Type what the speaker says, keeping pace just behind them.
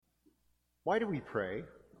Why do we pray?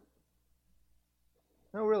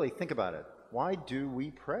 No, really, think about it. Why do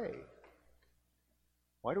we pray?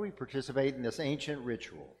 Why do we participate in this ancient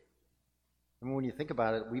ritual? I mean, when you think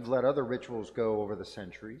about it, we've let other rituals go over the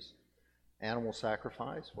centuries. Animal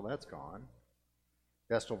sacrifice, well, that's gone.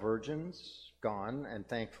 Vestal virgins, gone, and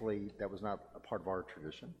thankfully that was not a part of our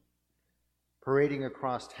tradition. Parading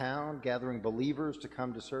across town, gathering believers to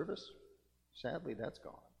come to service, sadly, that's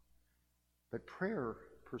gone. But prayer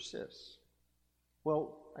persists.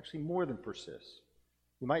 Well, actually, more than persists.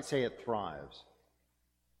 You might say it thrives.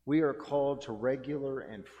 We are called to regular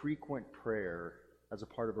and frequent prayer as a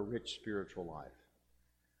part of a rich spiritual life.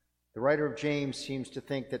 The writer of James seems to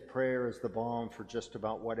think that prayer is the balm for just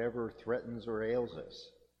about whatever threatens or ails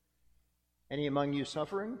us. Any among you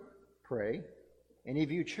suffering? Pray. Any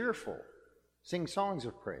of you cheerful? Sing songs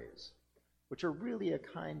of praise, which are really a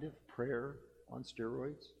kind of prayer on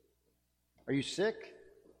steroids. Are you sick?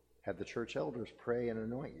 Have the church elders pray and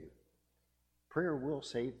anoint you. Prayer will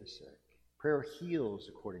save the sick. Prayer heals,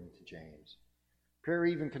 according to James. Prayer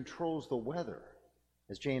even controls the weather,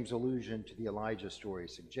 as James' allusion to the Elijah story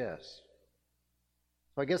suggests.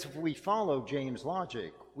 So I guess if we follow James'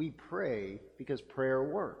 logic, we pray because prayer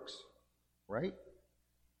works, right?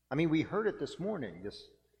 I mean, we heard it this morning.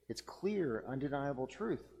 It's clear, undeniable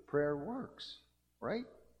truth. Prayer works, right?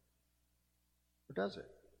 Or does it?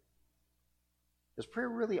 Does prayer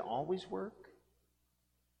really always work?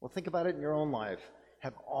 Well, think about it in your own life.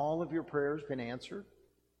 Have all of your prayers been answered?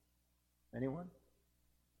 Anyone?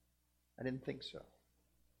 I didn't think so.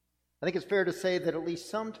 I think it's fair to say that at least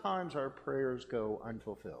sometimes our prayers go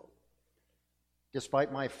unfulfilled.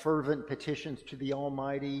 Despite my fervent petitions to the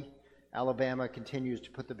Almighty, Alabama continues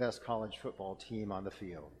to put the best college football team on the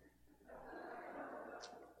field.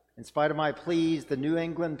 In spite of my pleas, the New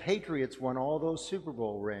England Patriots won all those Super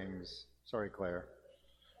Bowl rings. Sorry, Claire.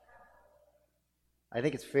 I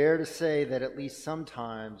think it's fair to say that at least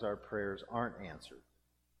sometimes our prayers aren't answered,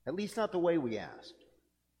 at least not the way we asked.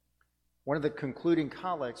 One of the concluding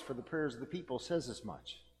collects for the prayers of the people says as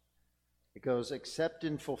much. It goes, "Accept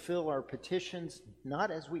and fulfill our petitions,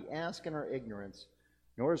 not as we ask in our ignorance,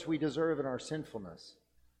 nor as we deserve in our sinfulness,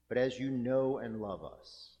 but as you know and love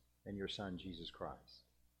us and your Son, Jesus Christ."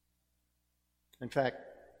 In fact,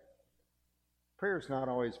 prayer is not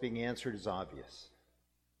always being answered is obvious.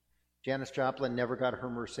 Janis Joplin never got her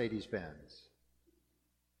Mercedes-Benz.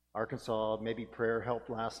 Arkansas, maybe prayer helped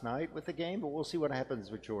last night with the game, but we'll see what happens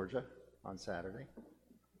with Georgia on Saturday.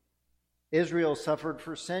 Israel suffered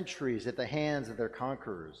for centuries at the hands of their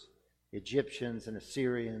conquerors, Egyptians and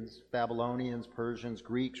Assyrians, Babylonians, Persians,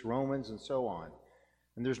 Greeks, Romans, and so on.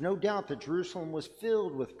 And there's no doubt that Jerusalem was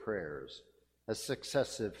filled with prayers as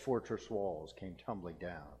successive fortress walls came tumbling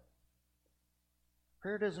down.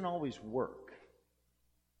 Prayer doesn't always work.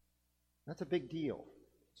 That's a big deal,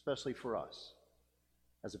 especially for us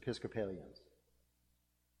as Episcopalians.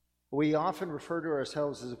 We often refer to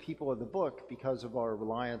ourselves as a people of the book because of our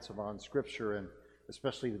reliance upon Scripture and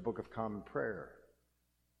especially the Book of Common Prayer.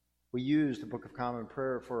 We use the Book of Common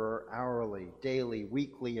Prayer for our hourly, daily,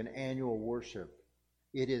 weekly, and annual worship.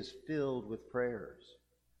 It is filled with prayers.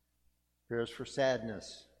 Prayers for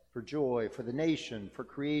sadness, for joy, for the nation, for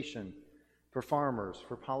creation, for farmers,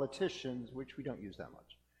 for politicians, which we don't use that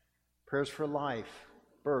much. Prayers for life,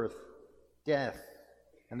 birth, death,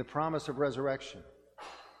 and the promise of resurrection.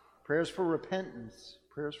 Prayers for repentance,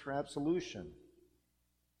 prayers for absolution.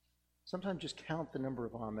 Sometimes just count the number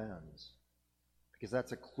of amens, because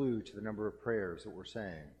that's a clue to the number of prayers that we're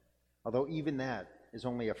saying, although even that is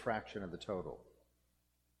only a fraction of the total.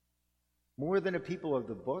 More than a people of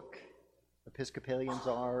the book, Episcopalians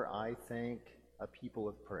are, I think, a people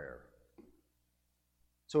of prayer.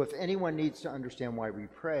 So if anyone needs to understand why we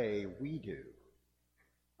pray, we do.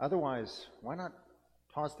 Otherwise, why not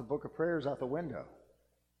toss the book of prayers out the window?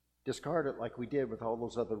 Discard it like we did with all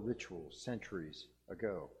those other rituals centuries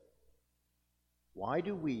ago. Why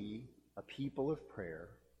do we, a people of prayer,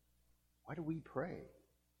 why do we pray?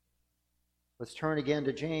 Let's turn again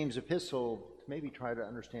to James' epistle to maybe try to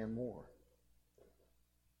understand more.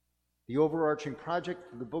 The overarching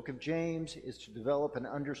project of the book of James is to develop an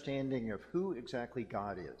understanding of who exactly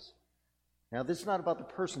God is. Now, this is not about the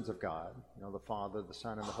persons of God, the Father, the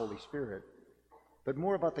Son, and the Holy Spirit, but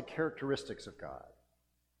more about the characteristics of God.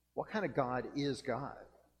 What kind of God is God?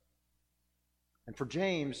 And for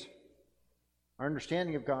James, our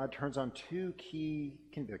understanding of God turns on two key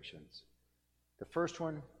convictions. The first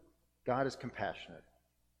one, God is compassionate.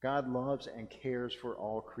 God loves and cares for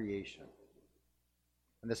all creation.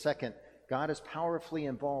 And the second, God is powerfully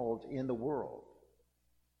involved in the world.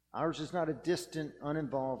 Ours is not a distant,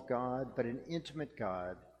 uninvolved God, but an intimate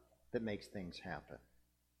God that makes things happen.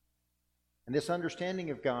 And this understanding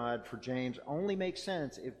of God for James only makes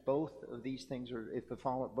sense if both of these things are,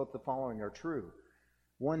 both the following are true.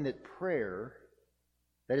 One, that prayer,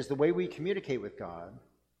 that is the way we communicate with God,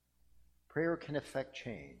 prayer can affect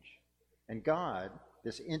change. And God,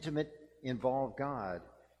 this intimate, involved God,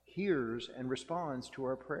 hears and responds to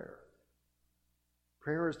our prayer.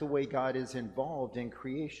 Prayer is the way God is involved in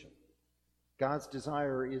creation. God's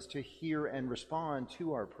desire is to hear and respond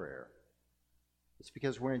to our prayer. It's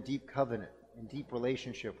because we're in deep covenant, in deep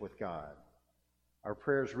relationship with God. Our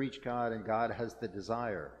prayers reach God, and God has the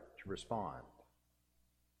desire to respond.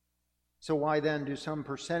 So why then do some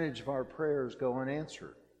percentage of our prayers go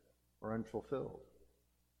unanswered or unfulfilled?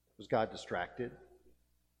 Was God distracted,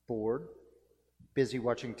 bored, busy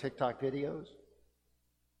watching TikTok videos?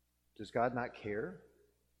 Does God not care?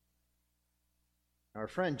 Our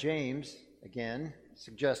friend James, again,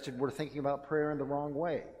 suggested we're thinking about prayer in the wrong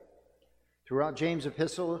way. Throughout James'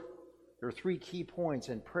 epistle, there are 3 key points,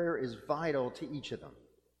 and prayer is vital to each of them.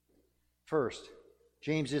 First,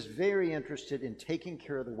 James is very interested in taking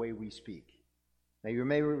care of the way we speak. Now, you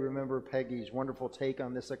may remember Peggy's wonderful take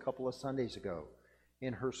on this a couple of Sundays ago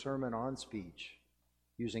in her sermon on speech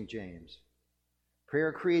using James.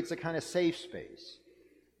 Prayer creates a kind of safe space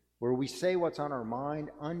where we say what's on our mind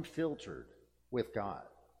unfiltered with God.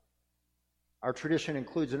 Our tradition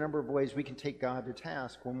includes a number of ways we can take God to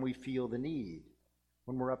task when we feel the need,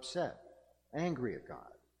 when we're upset, angry at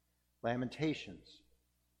God. Lamentations,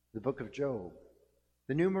 the book of Job,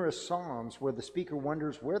 the numerous Psalms where the speaker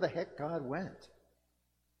wonders where the heck God went.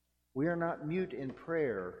 We are not mute in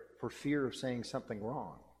prayer for fear of saying something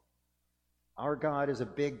wrong. Our God is a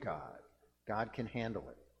big God. God can handle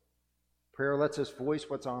it. Prayer lets us voice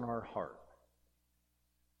what's on our heart.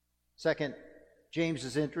 Second, James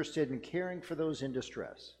is interested in caring for those in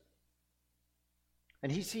distress.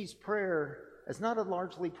 And he sees prayer as not a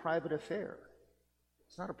largely private affair.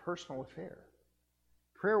 It's not a personal affair.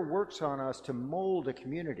 Prayer works on us to mold a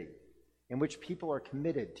community in which people are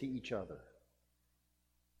committed to each other.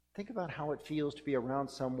 Think about how it feels to be around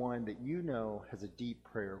someone that you know has a deep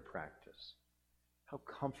prayer practice. How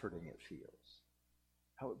comforting it feels.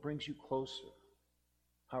 How it brings you closer.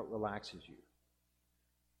 How it relaxes you.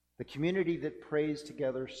 The community that prays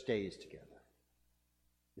together stays together.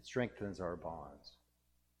 It strengthens our bonds.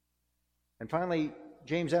 And finally,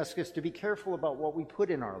 James asks us to be careful about what we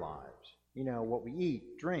put in our lives. You know, what we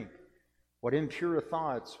eat, drink, what impure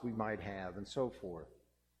thoughts we might have, and so forth.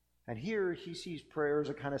 And here he sees prayer as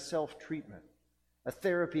a kind of self-treatment, a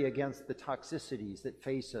therapy against the toxicities that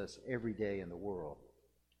face us every day in the world.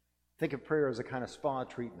 Think of prayer as a kind of spa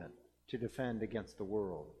treatment to defend against the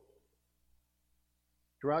world.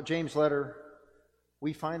 Throughout James' letter,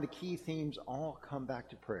 we find the key themes all come back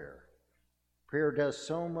to prayer. Prayer does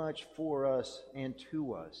so much for us and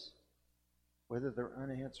to us, whether they're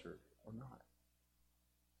unanswered or not.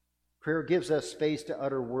 Prayer gives us space to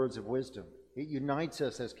utter words of wisdom. It unites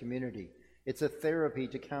us as community. It's a therapy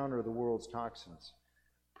to counter the world's toxins.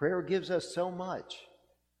 Prayer gives us so much.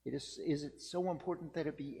 Is it so important that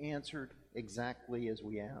it be answered exactly as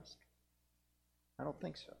we ask? I don't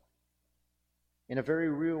think so. In a very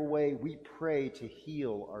real way, we pray to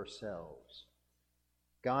heal ourselves.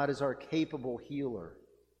 God is our capable healer,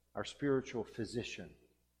 our spiritual physician.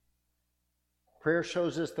 Prayer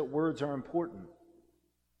shows us that words are important.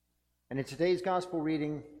 And in today's gospel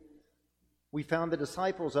reading, we found the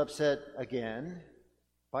disciples upset again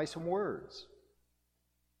by some words.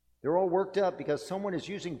 They're all worked up because someone is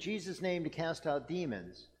using Jesus' name to cast out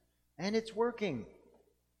demons, and it's working.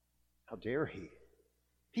 How dare he?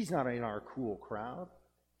 He's not in our cool crowd.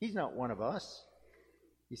 He's not one of us,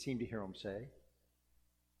 you seem to hear them say.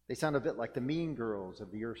 They sound a bit like the mean girls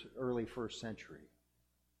of the early first century.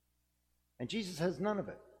 And Jesus has none of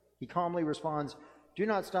it. He calmly responds, "Do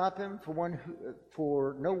not stop him,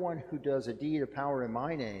 for no one who does a deed of power in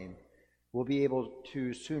my name will be able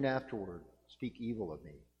to soon afterward speak evil of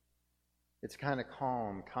me." It's kind of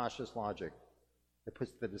calm, cautious logic that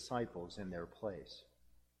puts the disciples in their place.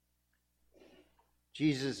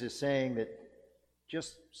 Jesus is saying that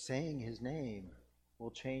just saying his name will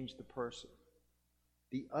change the person.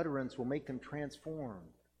 The utterance will make them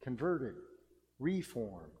transformed, converted,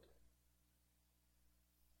 reformed.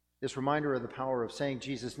 This reminder of the power of saying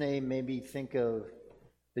Jesus' name made me think of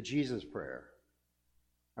the Jesus Prayer.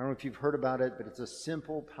 I don't know if you've heard about it, but it's a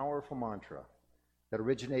simple, powerful mantra that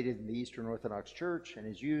originated in the Eastern Orthodox Church and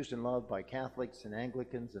is used and loved by Catholics and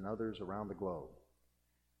Anglicans and others around the globe.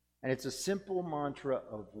 And it's a simple mantra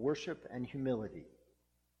of worship and humility.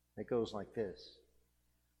 It goes like this: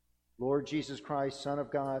 Lord Jesus Christ, Son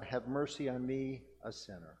of God, have mercy on me, a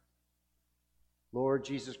sinner. Lord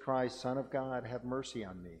Jesus Christ, Son of God, have mercy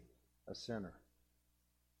on me, a sinner.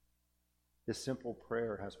 This simple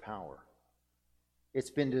prayer has power. It's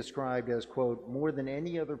been described as, quote, more than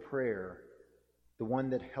any other prayer, the one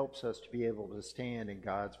that helps us to be able to stand in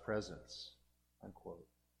God's presence, unquote.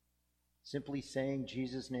 Simply saying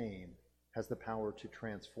Jesus' name has the power to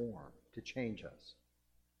transform, to change us.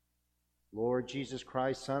 Lord Jesus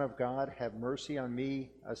Christ, Son of God, have mercy on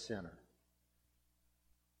me, a sinner.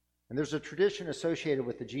 And there's a tradition associated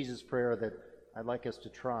with the Jesus prayer that I'd like us to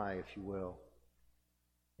try, if you will.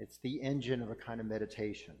 It's the engine of a kind of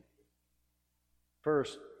meditation.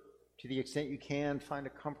 First, to the extent you can, find a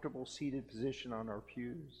comfortable seated position on our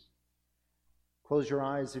pews. Close your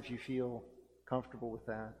eyes if you feel comfortable with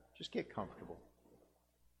that. Just get comfortable.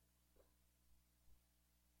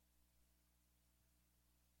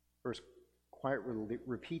 First, quietly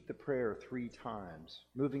repeat the prayer 3 times,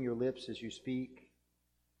 moving your lips as you speak,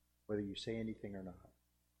 whether you say anything or not.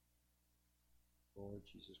 Lord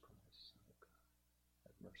Jesus Christ, Son of God,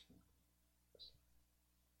 have mercy on me, a sinner.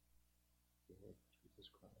 Lord Jesus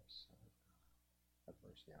Christ, Son of God, have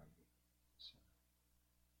mercy on me, a sinner.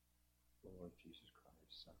 Lord Jesus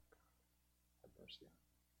Christ, Son of God, have mercy on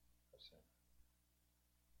me, a sinner.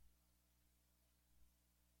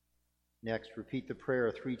 Next, repeat the prayer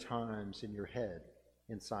 3 times in your head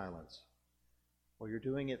in silence. While you're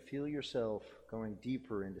doing it, feel yourself going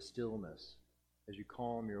deeper into stillness as you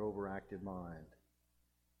calm your overactive mind.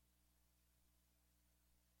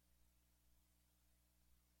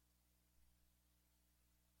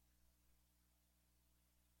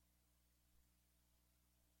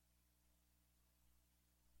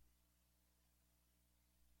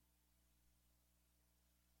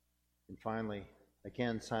 And finally,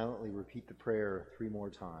 again, silently repeat the prayer 3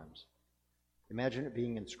 more times. Imagine it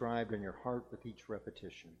being inscribed on your heart with each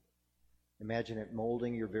repetition. Imagine it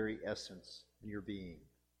molding your very essence and your being.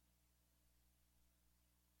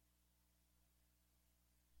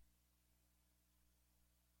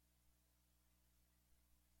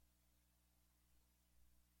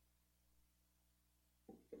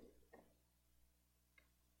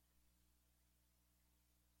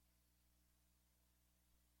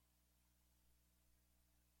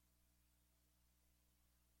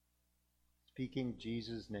 Speaking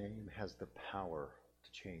Jesus' name has the power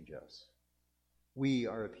to change us. We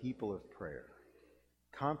are a people of prayer,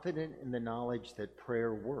 confident in the knowledge that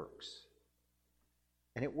prayer works.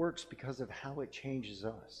 And it works because of how it changes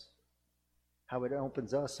us, how it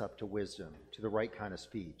opens us up to wisdom, to the right kind of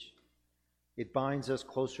speech. It binds us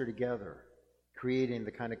closer together, creating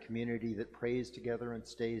the kind of community that prays together and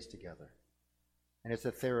stays together. And it's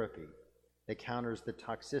a therapy that counters the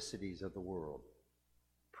toxicities of the world.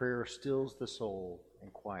 Prayer stills the soul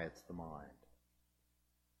and quiets the mind.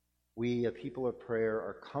 We, a people of prayer,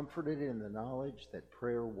 are comforted in the knowledge that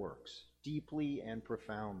prayer works deeply and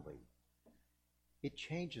profoundly. It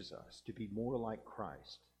changes us to be more like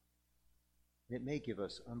Christ. And it may give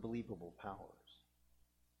us unbelievable powers.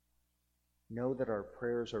 Know that our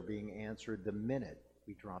prayers are being answered the minute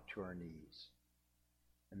we drop to our knees.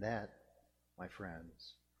 And that, my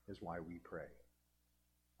friends, is why we pray.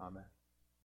 Amen.